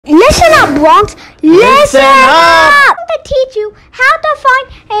Math4Bronx, listen up! I'm going to teach you how to find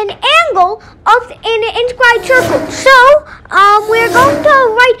an angle of an inscribed circle. So, we're going to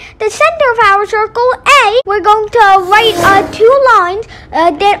write the center of our circle, A. We're going to write two lines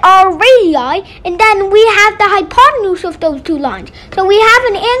that are radii, and then we have the hypotenuse of those two lines. So we have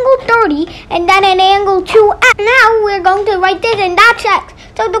an angle 30 and then an angle 2x. Now we're going to write this, and that's x.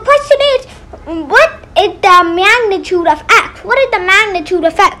 So the question is, what is the magnitude of x? What is the magnitude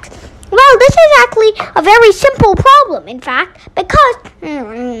of x? Well, this is actually a very simple problem, in fact, because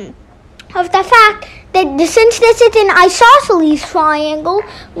of the fact that since this is an isosceles triangle,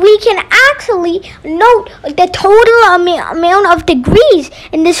 we can actually note the total amount of degrees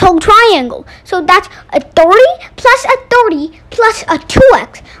in this whole triangle. So that's a 30 plus a 30 plus a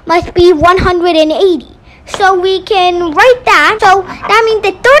 2x must be 180. So we can write that. So that means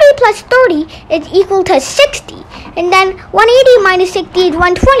that 30 plus 30 is equal to 60. And then 180 minus 60 is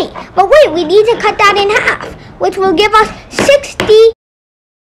 120. But wait, we need to cut that in half, which will give us 60